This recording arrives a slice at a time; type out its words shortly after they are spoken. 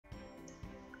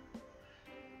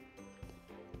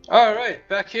Alright,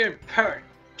 back here in part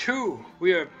 2,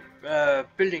 we are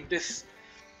building this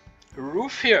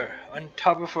roof here on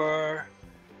top of our...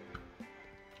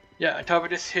 Yeah, on top of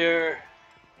this here.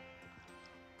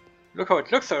 Look how it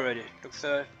looks already. Looks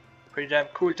pretty damn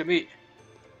cool to me.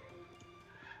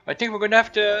 I think we're gonna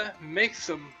have to make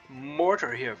some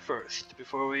mortar here first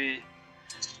before we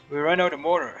run out of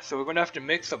mortar. So we're gonna have to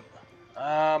make some.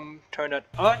 Turn that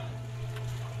on.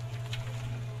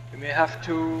 We may have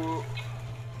to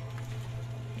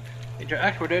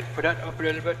interact with it, put that up a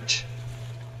little bit,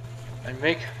 and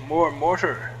make more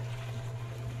mortar.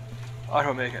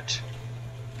 Auto make it.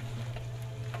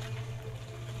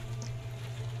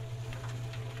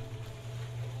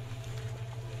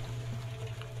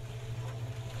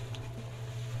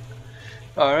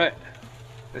 Alright,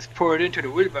 let's pour it into the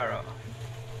wheelbarrow.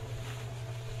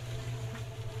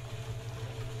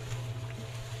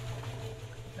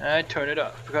 And turn it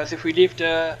off, because if we leave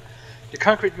the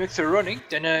concrete mixer running,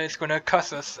 then it's gonna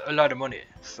cost us a lot of money,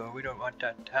 so we don't want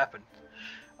that to happen.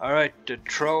 Alright, the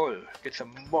troll, get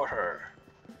some mortar.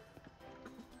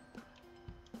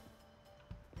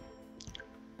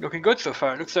 Looking good so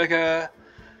far. Looks like a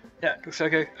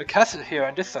castle here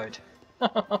on this side.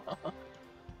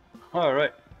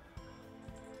 Alright.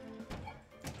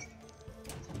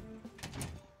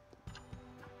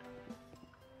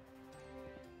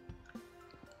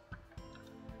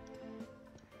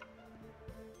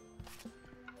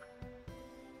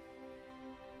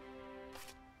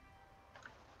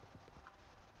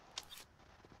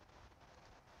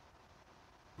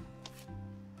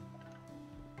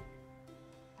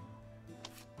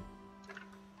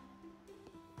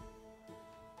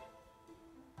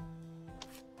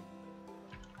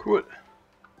 Cool.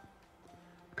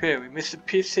 Okay, we missed a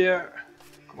piece here.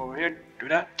 Come over here, do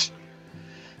that.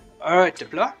 Alright, the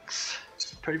blocks.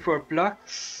 24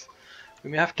 blocks. We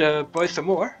may have to buy some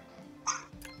more.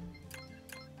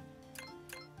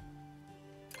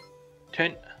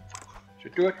 10.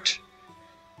 Should do it.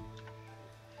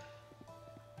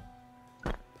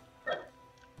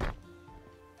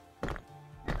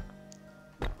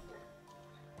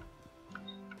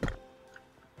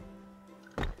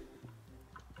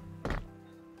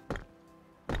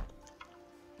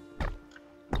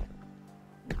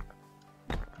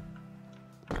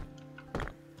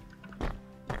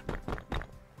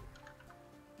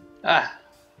 Ah,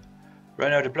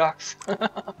 ran out of blocks.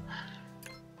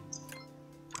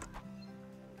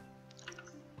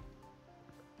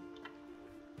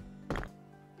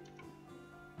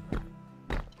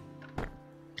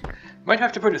 Might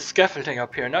have to put a scaffolding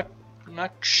up here, not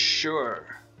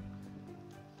sure.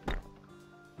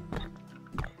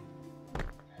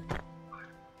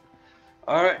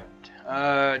 Alright,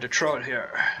 the troll here.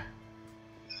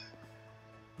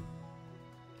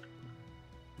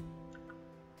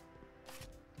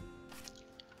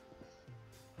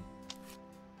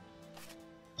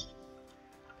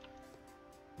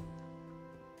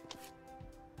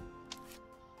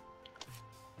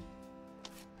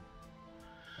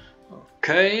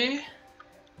 Okay.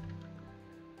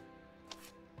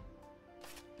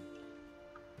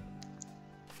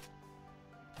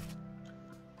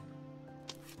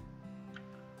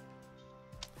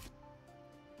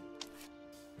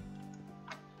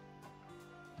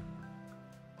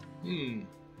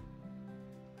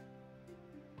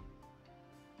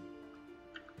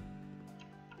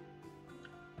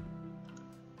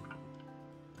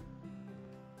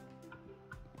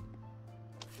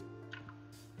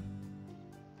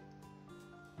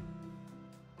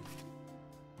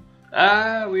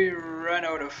 We ran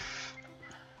out of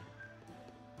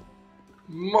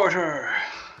mortar.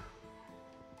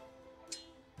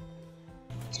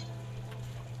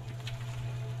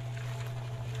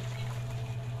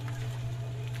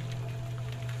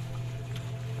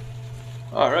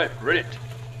 Alright, brilliant.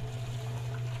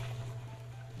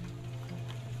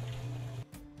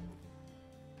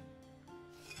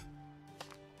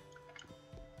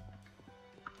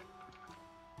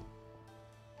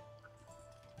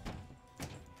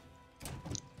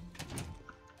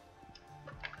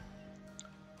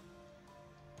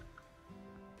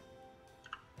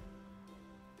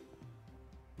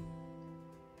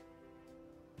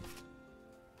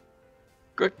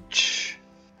 Good.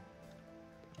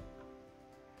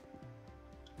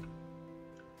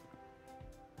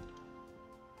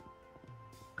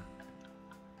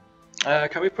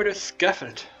 Can we put a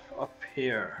scaffold up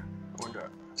here? I wonder.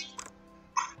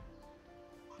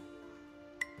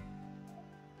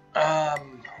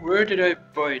 Where did I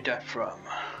buy that from?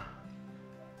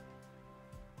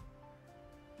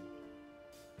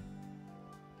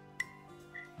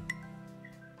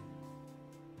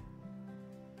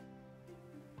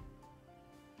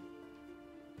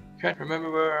 Can't remember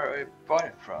where I bought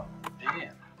it from.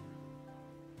 Damn.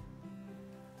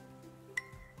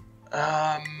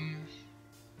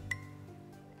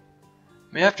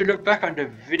 May have to look back on the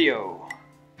video.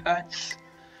 Paths,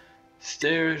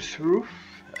 stairs, roof,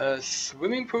 a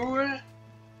swimming pool.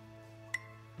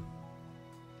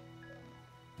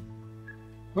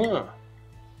 Huh.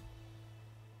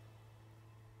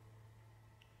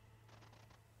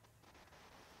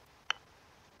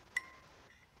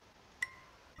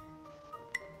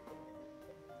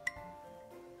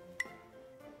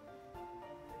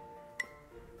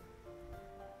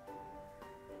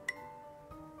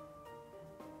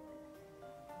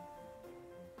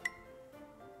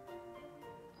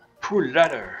 Pool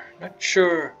ladder. Not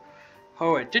sure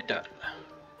how I did that.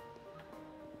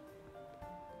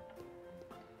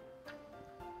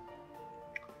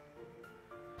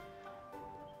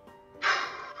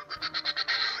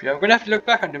 Yeah, I'm gonna have to look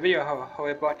back on the video how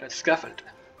I bought that scaffold.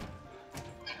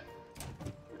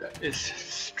 That is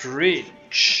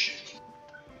strange.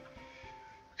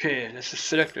 Okay, let's just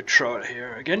select the troll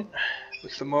here again.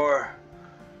 Put some more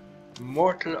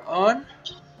mortar on.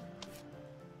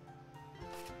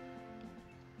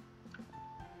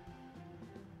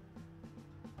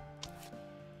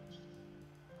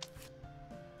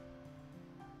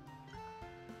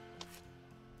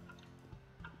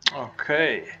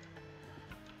 Okay.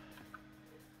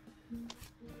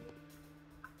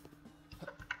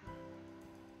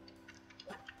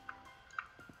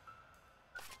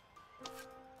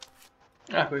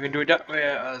 Ah, we can do it that way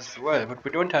as well, but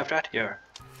we don't have that here.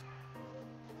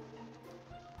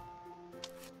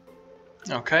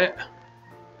 Okay.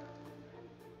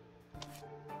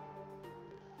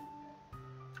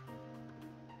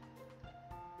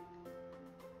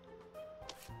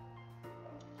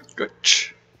 Good.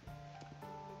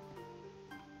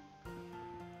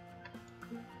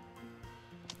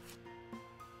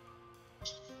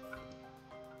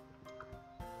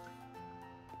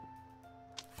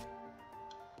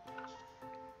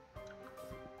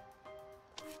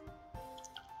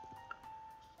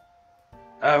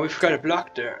 We've got a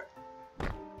block there.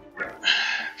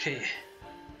 Okay.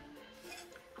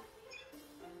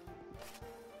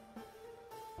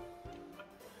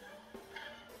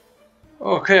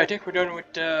 Okay, I think we're done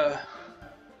with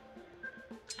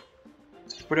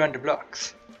put on the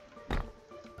blocks.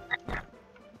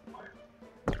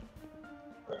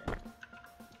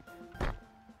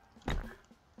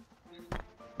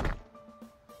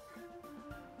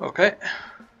 Okay.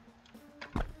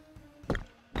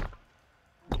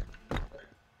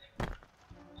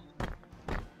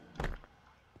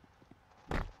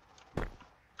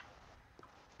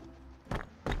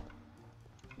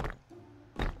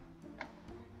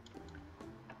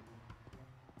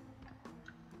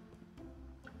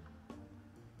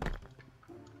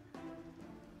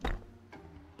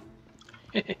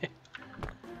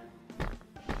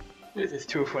 This is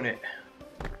too funny.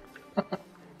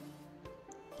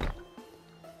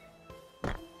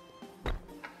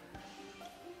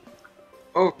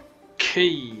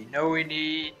 Okay, now we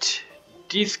need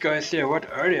these guys here.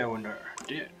 What are they, I wonder?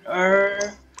 They are...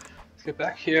 Let's get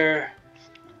back here.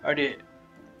 Are they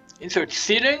inside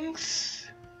ceilings?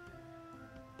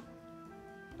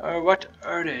 Or what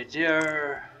are they? They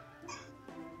are...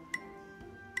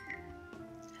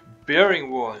 bearing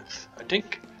walls, I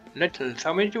think. Lintels.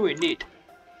 How many do we need?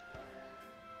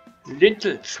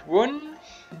 Lintels. 1,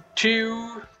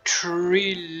 2,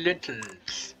 3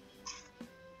 lintels.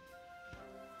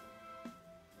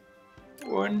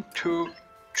 1, 2,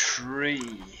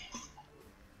 3.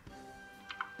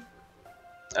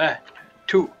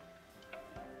 2.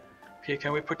 Okay,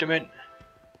 can we put them in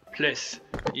place?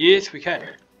 Yes, we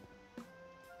can.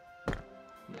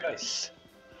 Nice.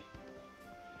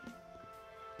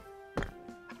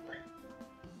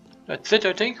 That's it,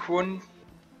 I think. 1,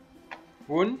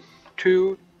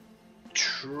 2,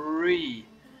 3.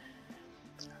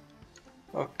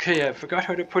 Okay, I forgot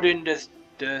how to put in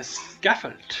the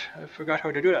scaffold. I forgot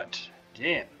how to do that.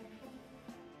 Damn.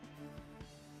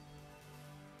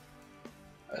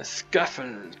 A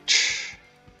scaffold.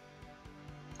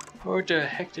 How the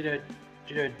heck did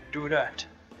I do that?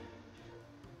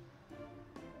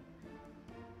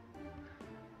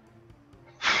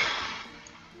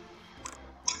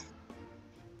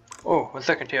 Oh, 1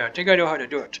 second here. I think I know how to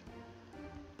do it.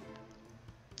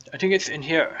 I think it's in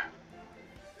here.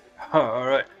 Huh,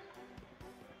 alright.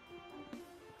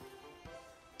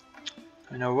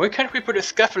 Now, why can't we put a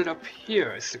scaffold up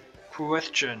here is the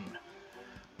question.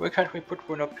 Why can't we put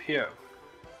one up here?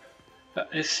 That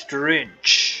is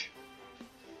strange.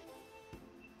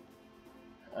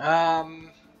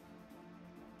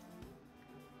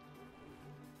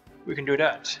 we can do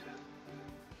that.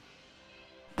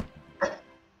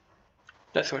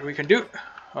 That's what we can do.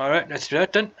 Alright, let's do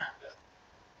that then.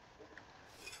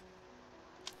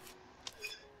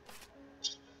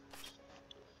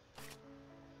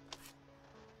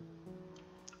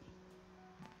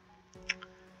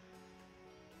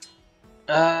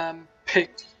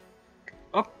 Pick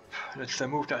up. Let's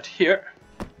move that here.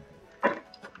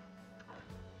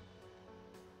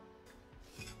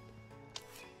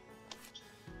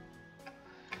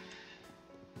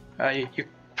 You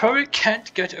probably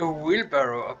can't get a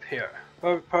wheelbarrow up here.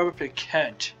 Probably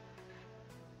can't.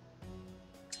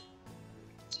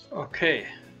 Okay.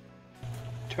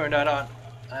 Turn that on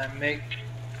and make.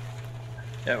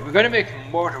 Yeah, we're gonna make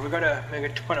mortar. We're gonna make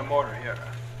a ton of mortar here.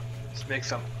 Let's make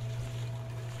some.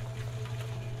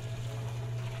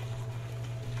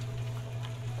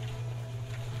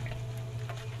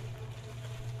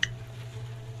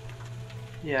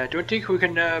 Yeah, I don't think we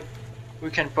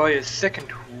can buy a second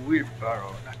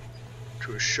wheelbarrow. Not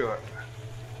too sure.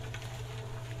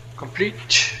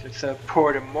 Complete. Let's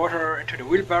pour the mortar into the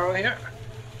wheelbarrow here.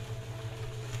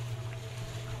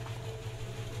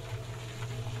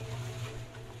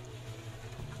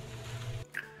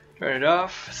 Turn it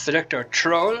off. Select our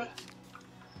trowel,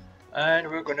 and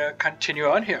we're gonna continue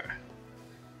on here.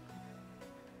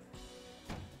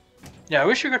 Yeah, I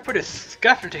wish we could put a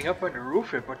scaffolding up on the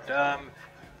roof here, but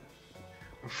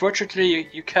unfortunately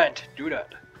you can't do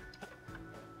that.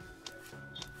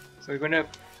 So we're gonna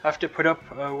have to put up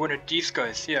one of these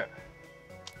guys here,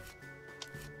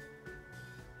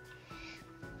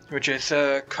 which is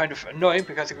kind of annoying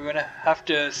because we're gonna have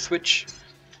to switch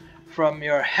from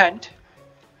your hand.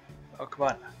 Oh,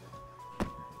 come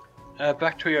on.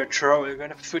 Back to your trowel. You're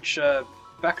gonna switch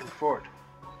back and forth.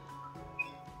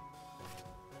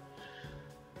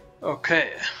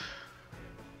 Okay.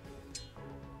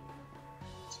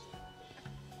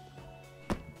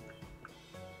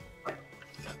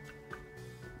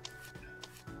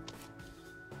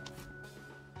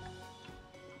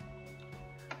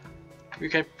 We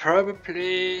can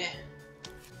probably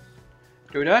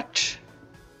do that.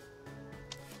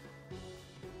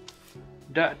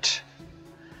 That.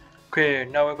 Okay,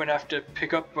 now we're gonna have to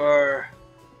pick up our.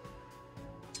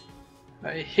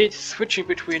 I hate switching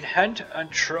between hand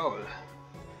and trowel.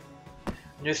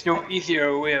 There's no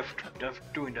easier way of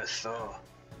doing this, so.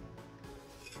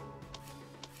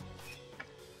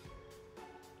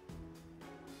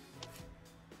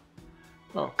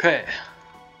 Okay.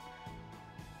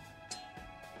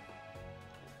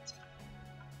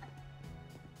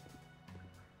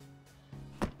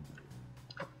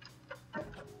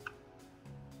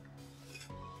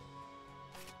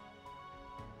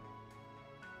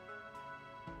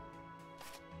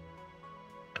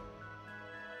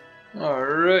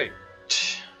 Alright.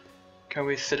 Can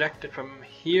we select it from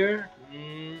here?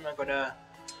 I'm gonna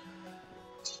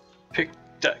pick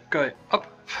that guy up.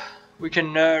 We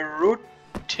can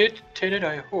rotate it,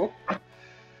 I hope.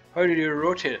 How did you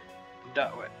rotate it?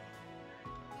 That way.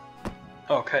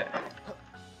 Okay.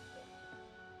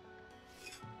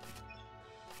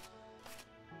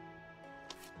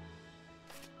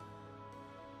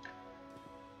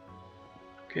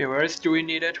 Okay, where else do we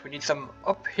need it? We need some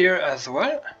up here as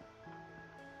well.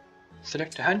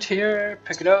 Select the hand here,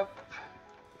 pick it up,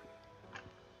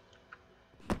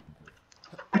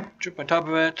 jump on top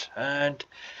of it, and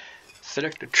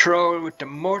select the trowel with the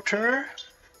mortar.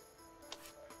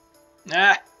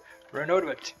 Run out of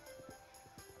it.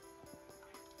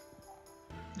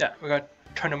 Yeah, we got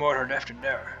a ton of mortar left in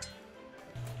there.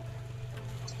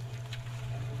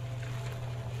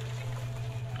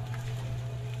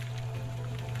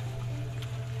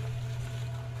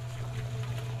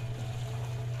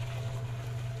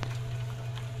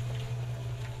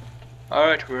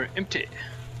 Alright, we're empty.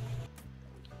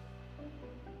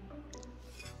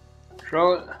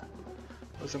 Trowel.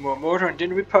 Some more mortar, and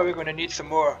then we're probably going to need some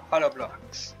more hollow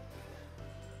blocks.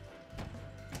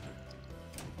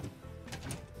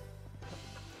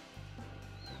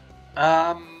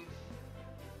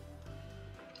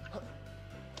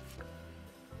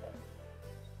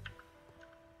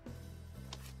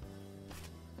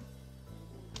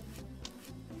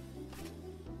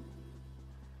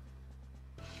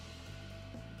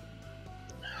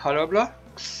 Hollow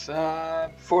blocks.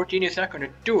 14 is not going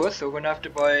to do us, so we're going to have to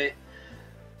buy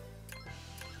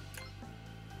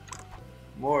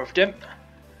more of them.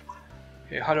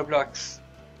 Okay, hollow blocks.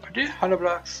 Are they hollow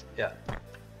blocks? Yeah.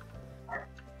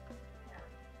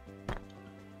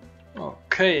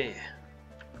 Okay.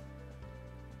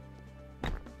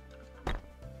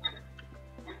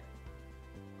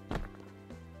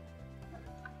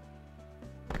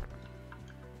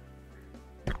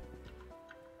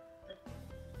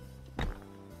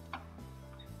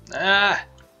 Ah!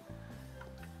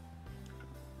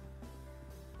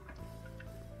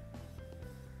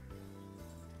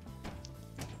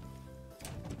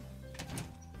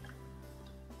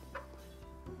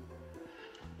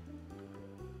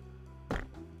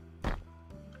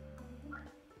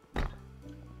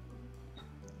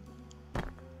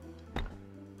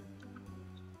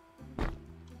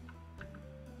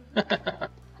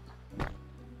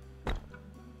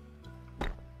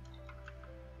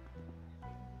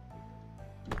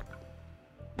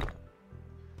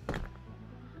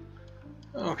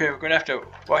 Okay, we're gonna have to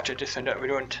watch it this and that we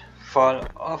don't fall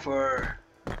off our...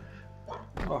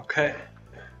 Okay.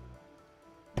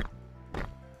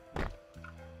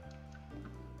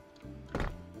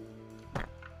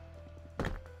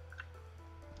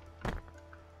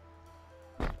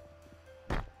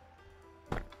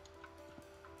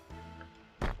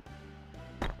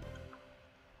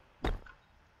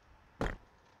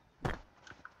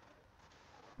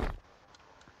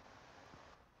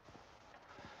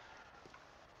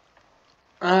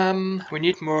 We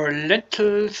need more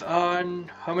lentils on...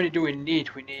 How many do we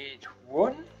need? We need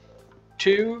 1,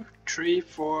 2, 3,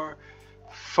 4,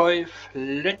 5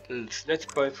 lentils. Let's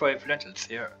buy 5 lentils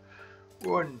here.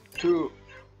 1, 2...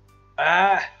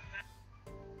 Ah!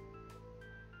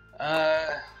 Uh...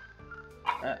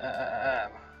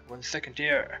 1 second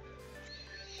here.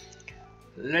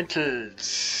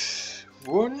 Lentils.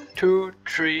 1, 2,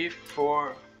 3,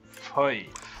 4, 5.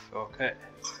 Okay.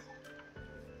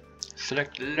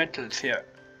 Select lentils here.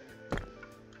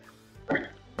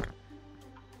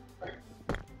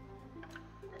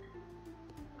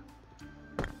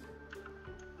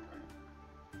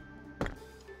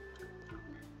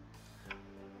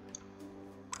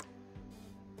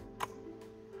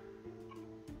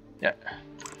 Yeah.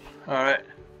 Alright.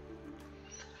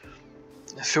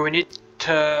 So we need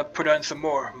to put on some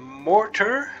more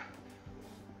mortar.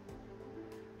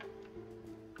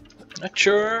 Not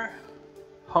sure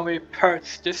how many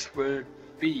parts this will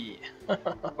be.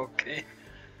 Okay.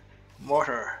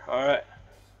 Mortar. Alright.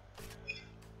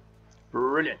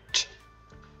 Brilliant.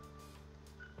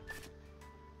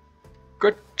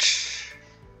 Good.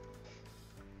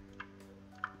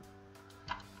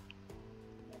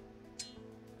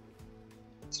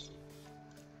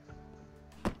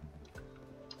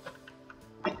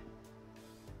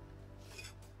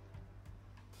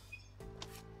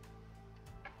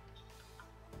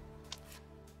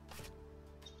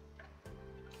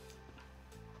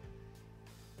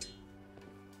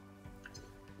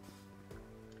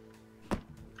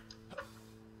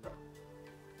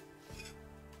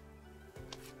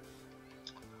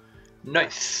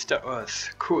 Nice, that was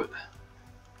cool.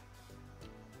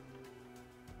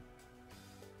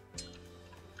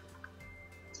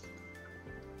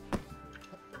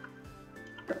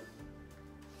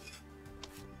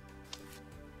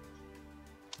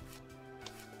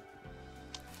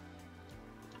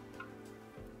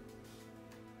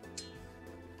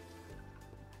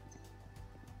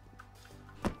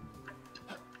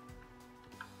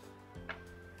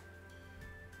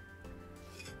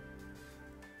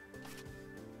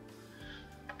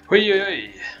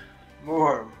 Whee!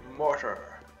 More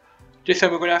mortar. This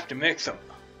time we're gonna have to make some.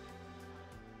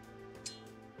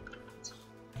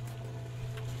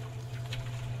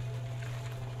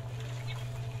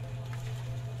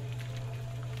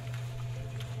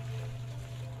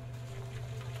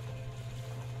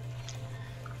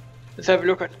 Let's have a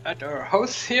look at our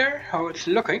house here, how it's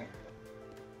looking.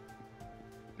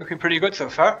 Looking pretty good so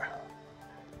far.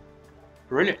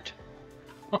 Brilliant.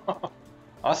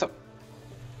 Awesome.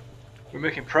 We're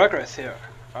making progress here.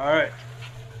 Alright.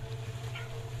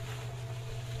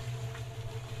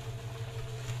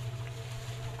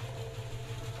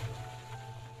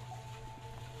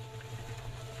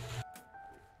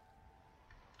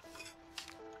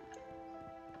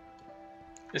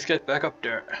 Let's get back up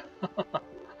there.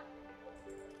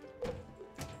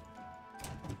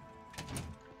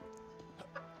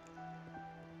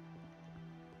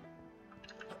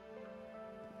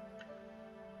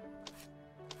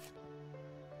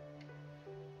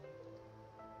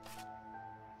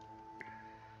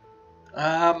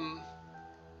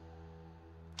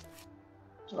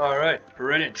 Alright,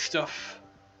 brilliant stuff.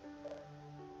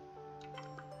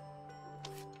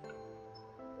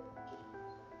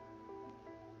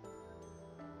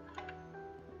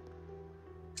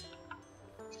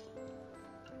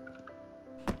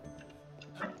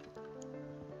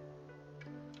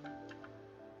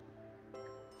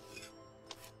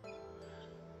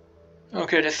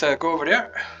 Okay, let's go over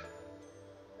there.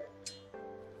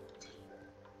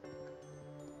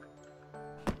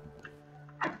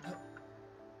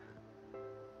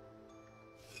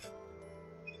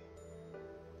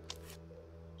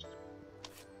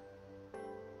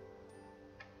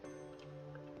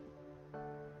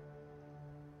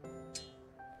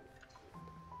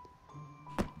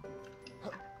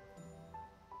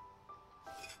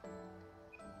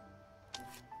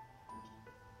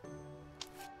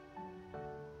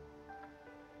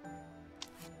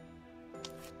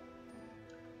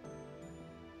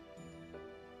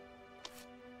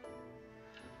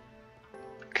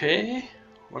 Okay,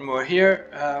 one more here.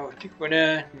 I think we're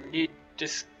gonna need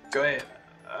this guy.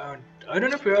 I don't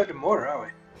know if we're out of mortar, are we?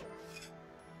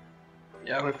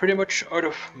 Yeah, we're pretty much out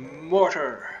of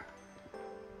mortar.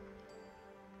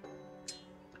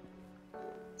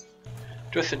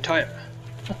 Just in time.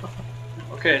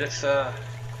 Okay, let's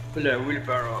build a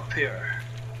wheelbarrow up here.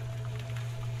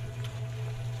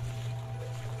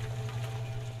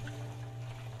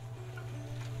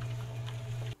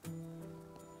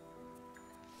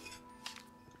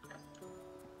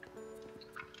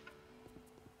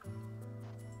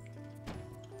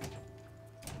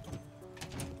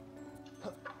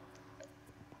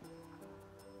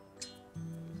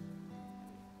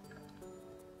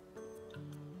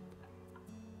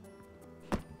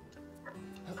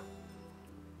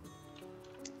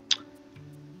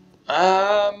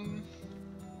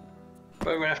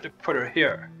 But we're gonna have to put her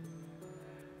here.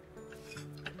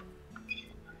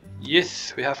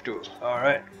 Yes, we have to.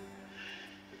 Alright.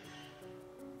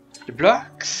 The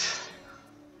blocks.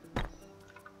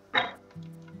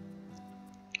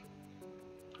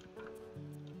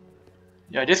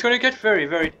 Yeah, this is gonna get very,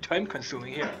 very time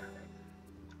consuming here.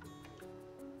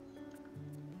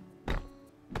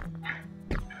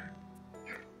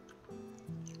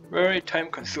 Very time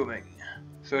consuming.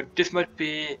 So this might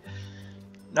be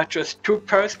not just 2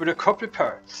 parts, but a couple of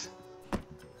parts.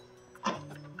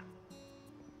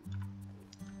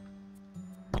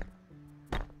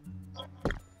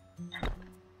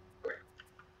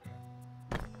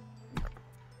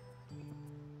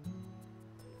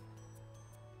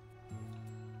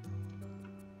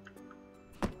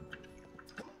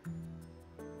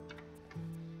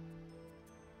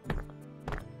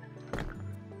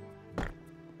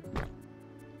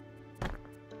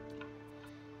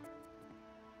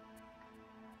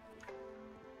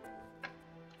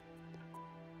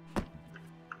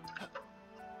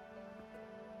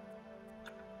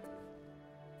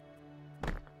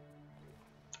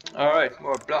 Alright,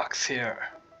 more blocks here.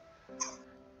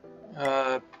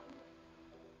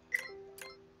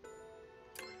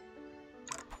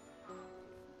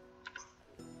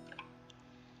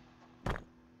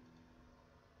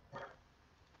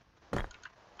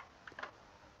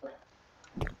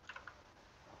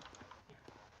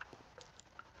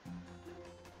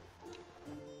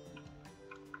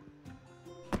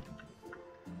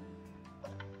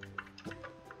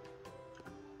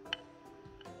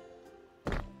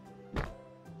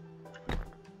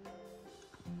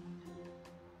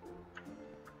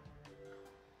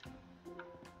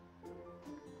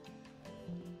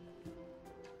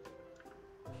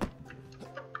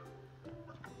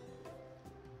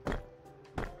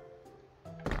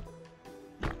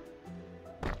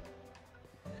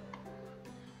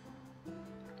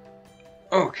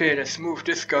 Okay, let's move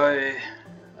this guy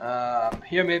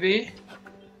here maybe.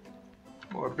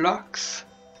 More blocks.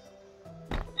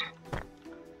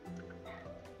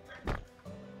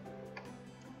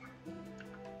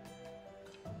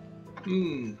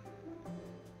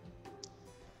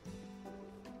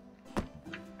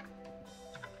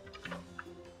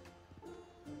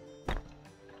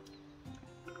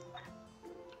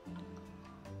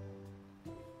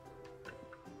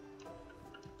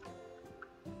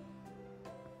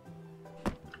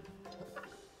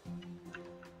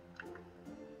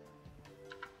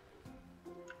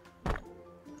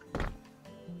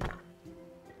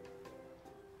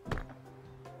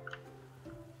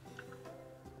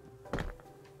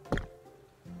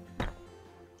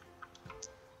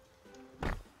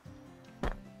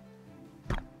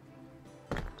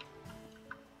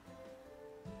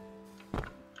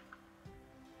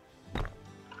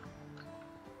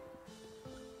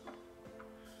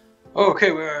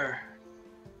 Okay, we're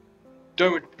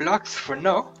done with blocks for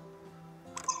now.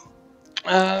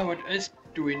 What else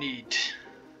do we need?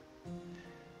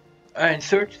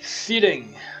 Insert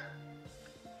seating.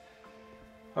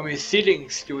 How many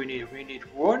seatings do we need? We need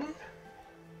 1,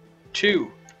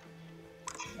 2.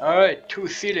 Alright, 2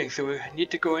 seatings, so we need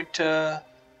to go into...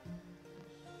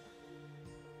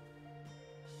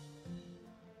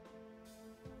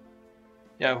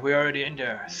 Yeah, we're already in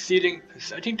there. Seating,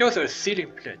 I think those are seating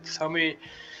plates. How many?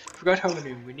 Forgot how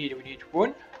many we need. We need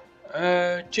 1,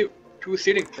 2. 2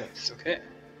 seating plates, okay.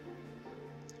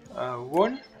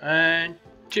 1 and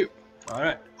 2.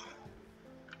 Alright.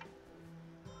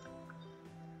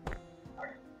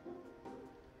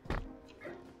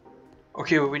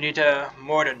 Okay, well, we need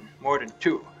more than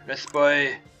 2. Let's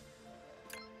buy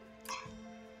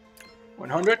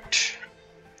 100.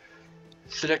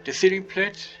 Select the seating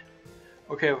plate.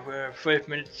 Okay, we're 5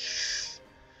 minutes.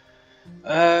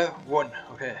 1.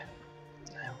 Okay.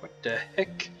 What the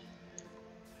heck?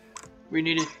 We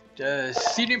needed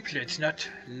ceiling plates, not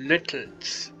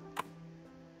lintels.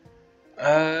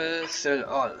 Sell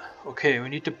all. Okay, we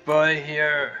need to buy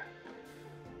here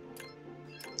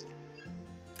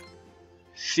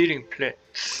ceiling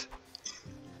plates.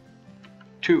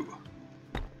 2.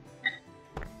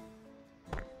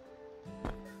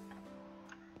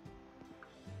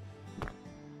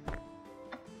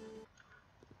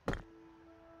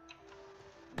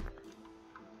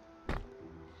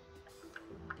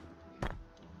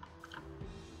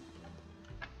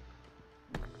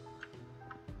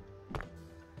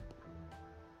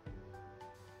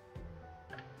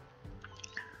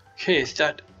 Okay, is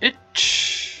that it?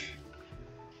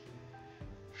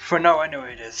 For now I know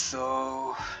it is,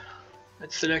 so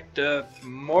let's select the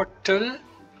mortar.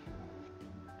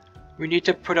 We need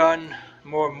to put on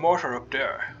more mortar up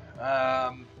there.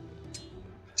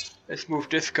 Let's move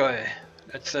this guy.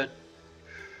 Let's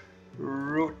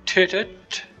rotate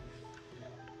it.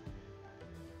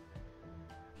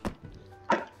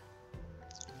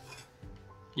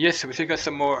 Yes, we still got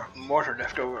some more mortar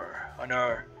left over on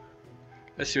our.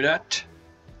 Let's do that.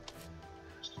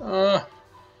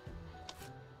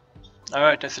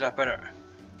 Alright, that's a lot better.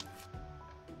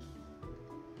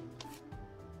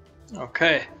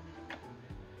 Okay.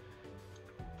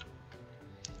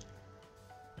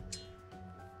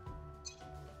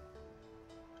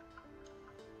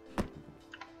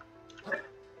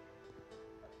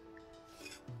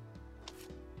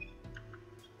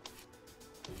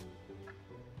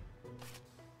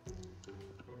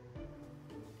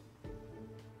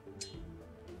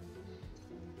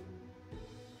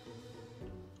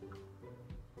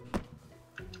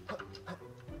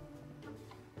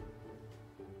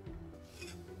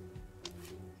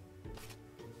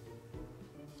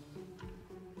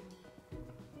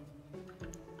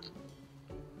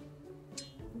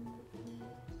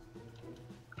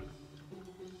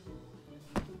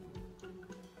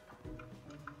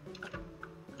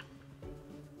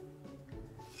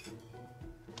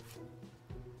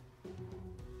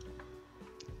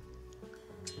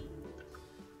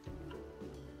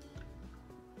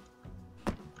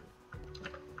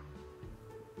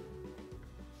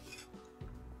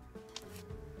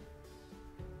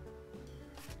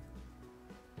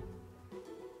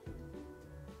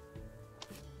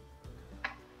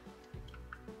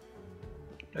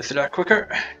 That's a lot quicker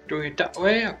doing it that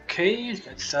way. Okay,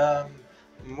 let's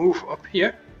move up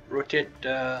here, rotate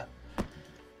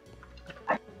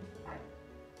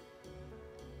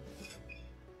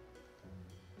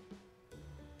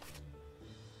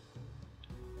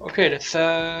okay, let's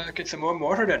get some more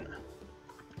mortar then.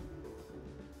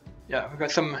 Yeah, we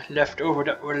got some left over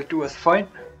that will do us fine.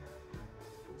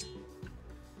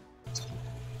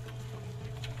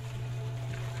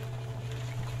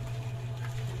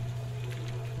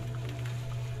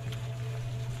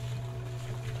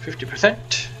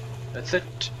 %. That's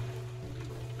it.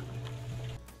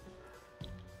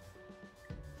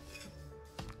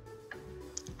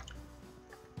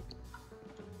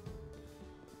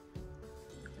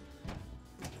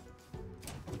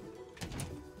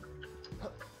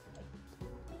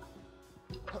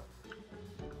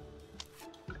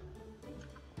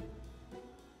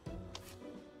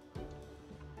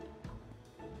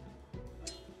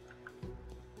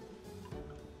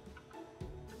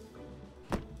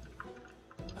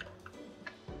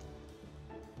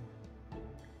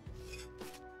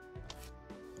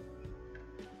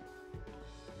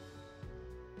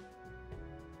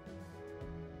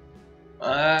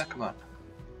 Come on.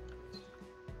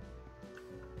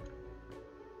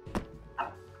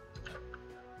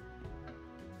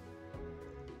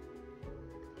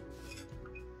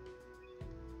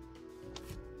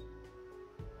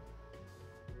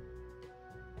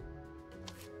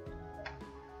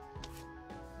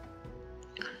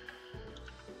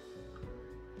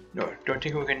 No, don't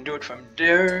think we can do it from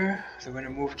there. So I'm gonna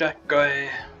move that guy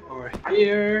over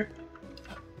here.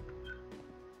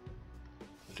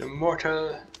 The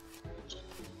mortar.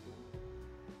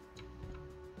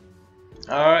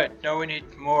 Alright, now we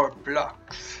need more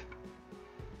blocks.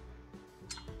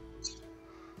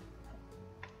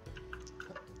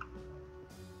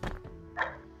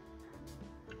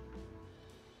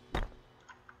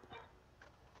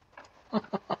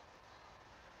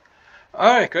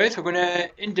 Alright guys, we're gonna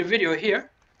end the video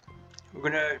here. We're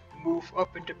gonna move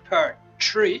up into part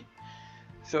 3.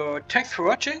 So thanks for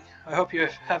watching. I hope you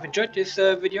have enjoyed this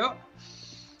video.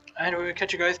 And we'll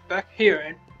catch you guys back here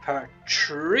in part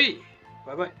 3.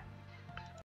 Bye bye.